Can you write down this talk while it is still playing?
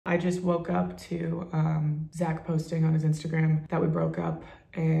I just woke up to Zach posting on his Instagram that we broke up,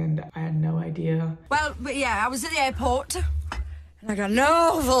 and I had no idea. Well, but yeah, I was at the airport, and I got an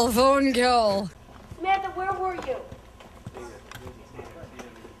awful phone call. Samantha, where were you?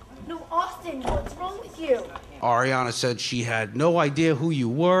 No, Austin, what's wrong with you? Ariana said she had no idea who you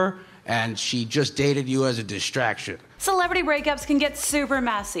were, and she just dated you as a distraction. Celebrity breakups can get super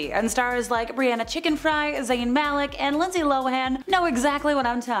messy, and stars like Brianna Chickenfry, Zayn, Malik, and Lindsay Lohan know exactly what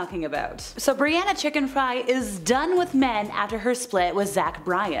I'm talking about. So Brianna Chickenfry is done with men after her split with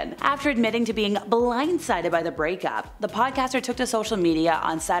Bryan. After admitting to being blindsided by the breakup, the podcaster took to social media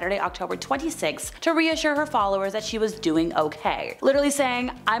on Saturday, October 26th to reassure her followers that she was doing okay. Literally saying,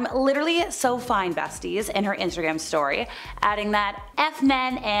 "I'm literally so fine, besties," in her Instagram story, adding that F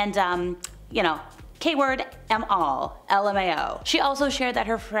men and, K-word, M all, LMAO. She also shared that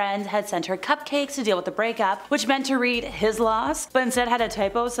her friend had sent her cupcakes to deal with the breakup, which meant to read his loss, but instead had a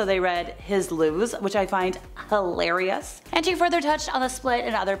typo, so they read his lose, which I find hilarious. And she further touched on the split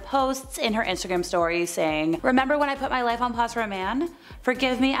in other posts in her Instagram story, saying, "Remember when I put my life on pause for a man?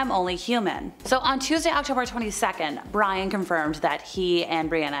 Forgive me, I'm only human." So on Tuesday, October 22nd, Bryan confirmed that he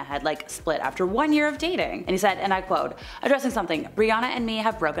and Brianna had split after 1 year of dating. And he said, and I quote, "Addressing something, Brianna and me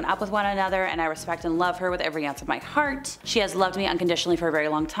have broken up with one another, and I respect and love her with every ounce of my heart. She has loved me unconditionally for a very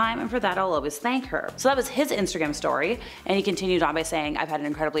long time, and for that I'll always thank her." So that was his Instagram story, and he continued on by saying, "I've had an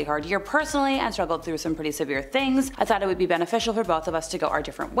incredibly hard year personally and struggled through some pretty severe things. I thought it would be beneficial for both of us to go our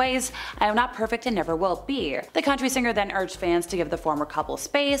different ways. I am not perfect and never will be." The country singer then urged fans to give the former couple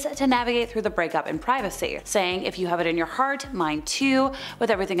space to navigate through the breakup in privacy, saying, "If you have it in your heart, mine too, with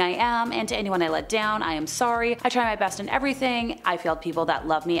everything I am, and to anyone I let down, I am sorry. I try my best in everything. I failed people that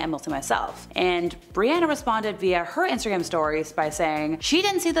love me and mostly myself." And Brianna responded via her Instagram stories by saying she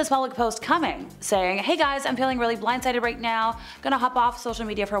didn't see this public post coming, saying, "Hey guys, I'm feeling really blindsided right now. Gonna hop off social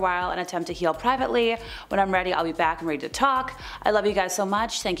media for a while and attempt to heal privately. When I'm ready, I'll be back and ready to talk. I love you guys so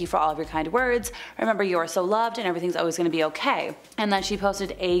much. Thank you for all of your kind words. Remember, you are so loved and everything's always gonna be okay." And then she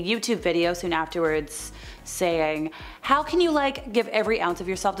posted a YouTube video soon afterwards saying, "How can you give every ounce of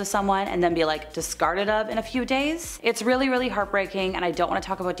yourself to someone and then be discarded of in a few days? It's really, really heartbreaking, and I don't want to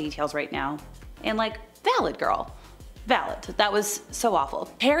talk about details right now." And valid, girl. Valid. That was so awful.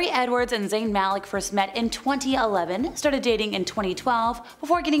 Perrie Edwards and Zayn Malik first met in 2011, started dating in 2012,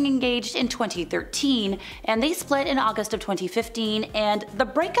 before getting engaged in 2013, and they split in August of 2015, and the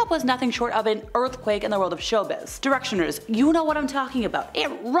breakup was nothing short of an earthquake in the world of showbiz. Directioners, you know what I'm talking about.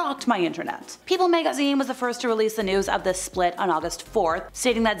 It rocked my internet. People magazine was the first to release the news of this split on August 4th,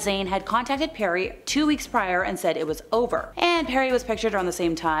 stating that Zayn had contacted Perrie 2 weeks prior and said it was over. And Perrie was pictured around the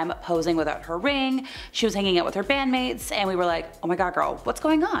same time, posing without her ring. She was hanging out with her bandmates, and we were like, "Oh my god, girl, what's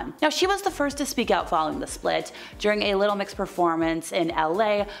going on?" Now, she was the first to speak out following the split during a Little Mix performance in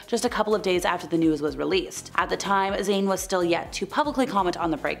LA just a couple of days after the news was released. At the time, Zayn was still yet to publicly comment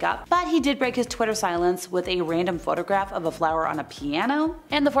on the breakup, but he did break his Twitter silence with a random photograph of a flower on a piano.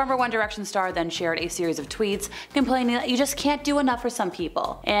 And the former One Direction star then shared a series of tweets complaining that you just can't do enough for some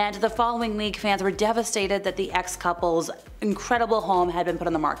people. And the following week, fans were devastated that the ex-couple's incredible home had been put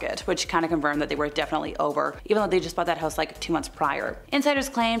on the market, which kind of confirmed that they were definitely over, even though they just bought that house 2 months prior. Insiders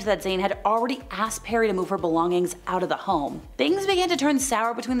claimed that Zayn had already asked Perrie to move her belongings out of the home. Things began to turn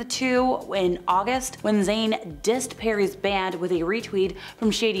sour between the two in August when Zayn dissed Perrie's band with a retweet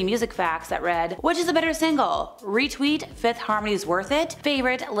from Shady Music Facts that read, "Which is a better single? Retweet Fifth Harmony's Worth It?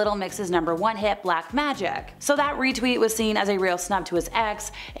 Favorite Little Mix's #1 hit Black Magic." So that retweet was seen as a real snub to his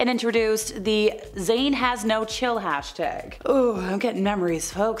ex and introduced the Zayn has no chill hashtag. Ooh, I'm getting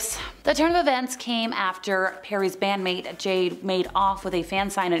memories, folks. The turn of events came after Perrie's bandmate Jade made off with a fan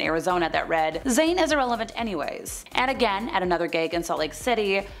sign in Arizona that read, "Zayn is irrelevant anyways." And again, at another gig in Salt Lake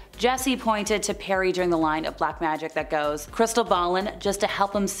City, Jesse pointed to Perrie during the line of Black Magic that goes, "Crystal ballin' just to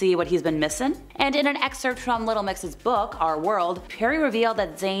help him see what he's been missing." And in an excerpt from Little Mix's book, Our World, Perrie revealed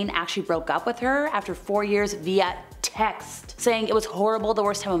that Zayn actually broke up with her after 4 years via text, saying it was horrible, the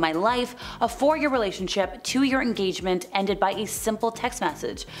worst time of my life, a 4-year relationship, 2-year engagement ended by a simple text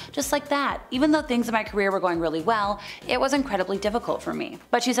message. Just like that. Even though things in my career were going really well, it was incredibly difficult for me.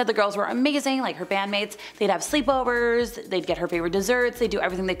 But she said the girls were amazing, like her bandmates. They'd have sleepovers, they'd get her favorite desserts, they'd do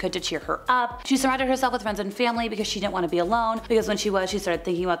everything they could to cheer her up. She surrounded herself with friends and family because she didn't want to be alone, because when she started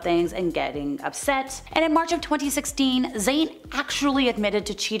thinking about things and getting upset. And in March of 2016, Zayn actually admitted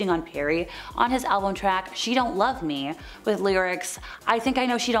to cheating on Perrie on his album track She Don't Love Me. Me, with lyrics, I think I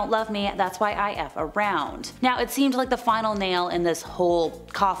know she don't love me, that's why I F around. Now, it seemed like the final nail in this whole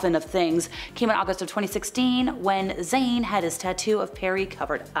coffin of things came in August of 2016 when Zayn had his tattoo of Perrie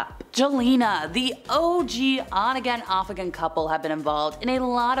covered up. Selena, the OG on-again, off-again couple, have been involved in a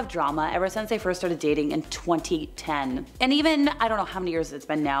lot of drama ever since they first started dating in 2010. And even, I don't know how many years it's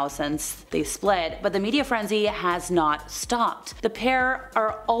been now since they split, but the media frenzy has not stopped. The pair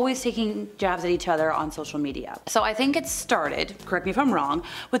are always taking jabs at each other on social media. So I think it started, correct me if I'm wrong,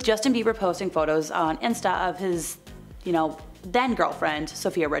 with Justin Bieber posting photos on Insta of his, then girlfriend,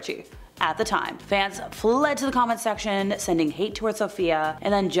 Sofia Richie. At the time, fans fled to the comment section, sending hate towards Sophia,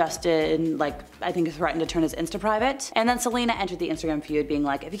 and then Justin, I think threatened to turn his Insta private. And then Selena entered the Instagram feud being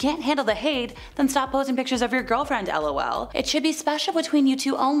like, if you can't handle the hate, then stop posting pictures of your girlfriend, LOL. It should be special between you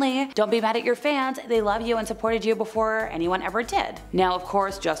two only. Don't be mad at your fans, they love you and supported you before anyone ever did. Now, of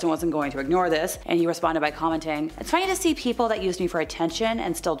course, Justin wasn't going to ignore this, and he responded by commenting, it's funny to see people that used me for attention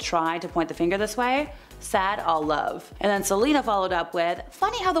and still try to point the finger this way. Sad, all love. And then Selena followed up with,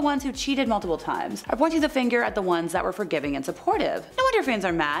 funny how the ones who cheated multiple times are pointing the finger at the ones that were forgiving and supportive. No wonder fans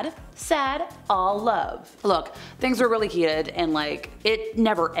are mad. Sad, all love. Look, things were really heated and it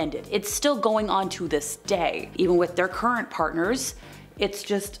never ended. It's still going on to this day. Even with their current partners, it's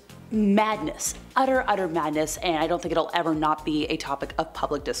just madness. Utter madness, and I don't think it'll ever not be a topic of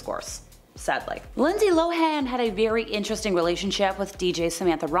public discourse. Sadly. Lindsay Lohan had a very interesting relationship with DJ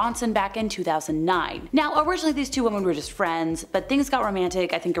Samantha Ronson back in 2009. Now, originally these two women were just friends, but things got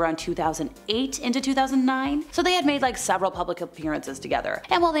romantic I think around 2008 into 2009, so they had made several public appearances together.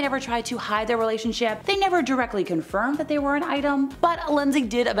 And while they never tried to hide their relationship, they never directly confirmed that they were an item, but Lindsay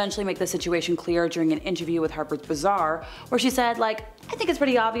did eventually make the situation clear during an interview with Harper's Bazaar, where she said, I think it's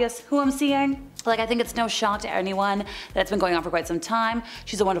pretty obvious who I'm seeing. I think it's no shock to anyone that it's been going on for quite some time.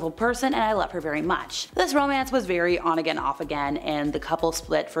 She's a wonderful person and I love her very much. This romance was very on again, off again, and the couple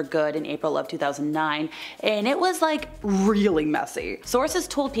split for good in April of 2009, and it was really messy. Sources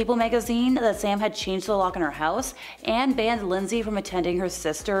told People magazine that Sam had changed the lock in her house and banned Lindsay from attending her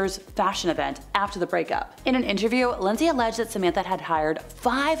sister's fashion event after the breakup. In an interview, Lindsay alleged that Samantha had hired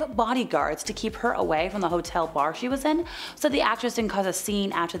 5 bodyguards to keep her away from the hotel bar she was in, so the actress didn't cause a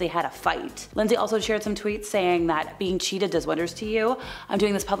scene after they had a fight. Lindsay also shared some tweets saying that being cheated does wonders to you. I'm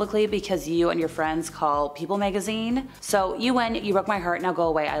doing this publicly because you and your friends call People magazine. So you win, you broke my heart, now go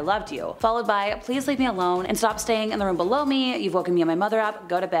away, I loved you. Followed by, please leave me alone and stop staying in the room below me, you've woken me and my mother up,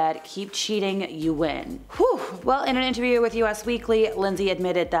 go to bed, keep cheating, you win. Whew. Well, in an interview with US Weekly, Lindsay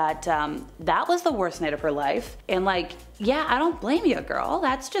admitted that that was the worst night of her life. And yeah, I don't blame you, girl,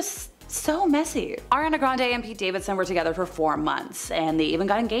 that's just so messy. Ariana Grande and Pete Davidson were together for 4 months, and they even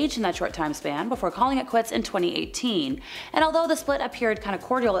got engaged in that short time span before calling it quits in 2018. And although the split appeared kind of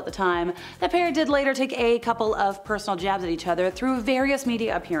cordial at the time, the pair did later take a couple of personal jabs at each other through various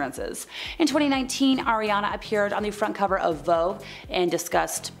media appearances. In 2019, Ariana appeared on the front cover of Vogue and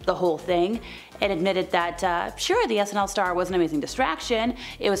discussed the whole thing, and admitted that, sure, the SNL star was an amazing distraction,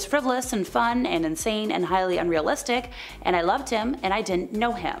 it was frivolous and fun and insane and highly unrealistic, and I loved him and I didn't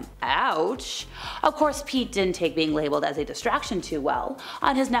know him. Ouch. Of course, Pete didn't take being labeled as a distraction too well.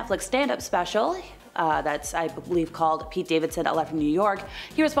 On his Netflix stand-up special, that's I believe called Pete Davidson, A Live from New York,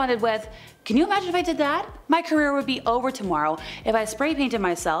 he responded with, can you imagine if I did that? My career would be over tomorrow if I spray painted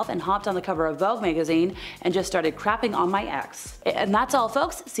myself and hopped on the cover of Vogue magazine and just started crapping on my ex. And that's all,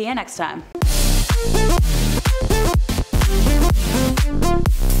 folks. See you next time.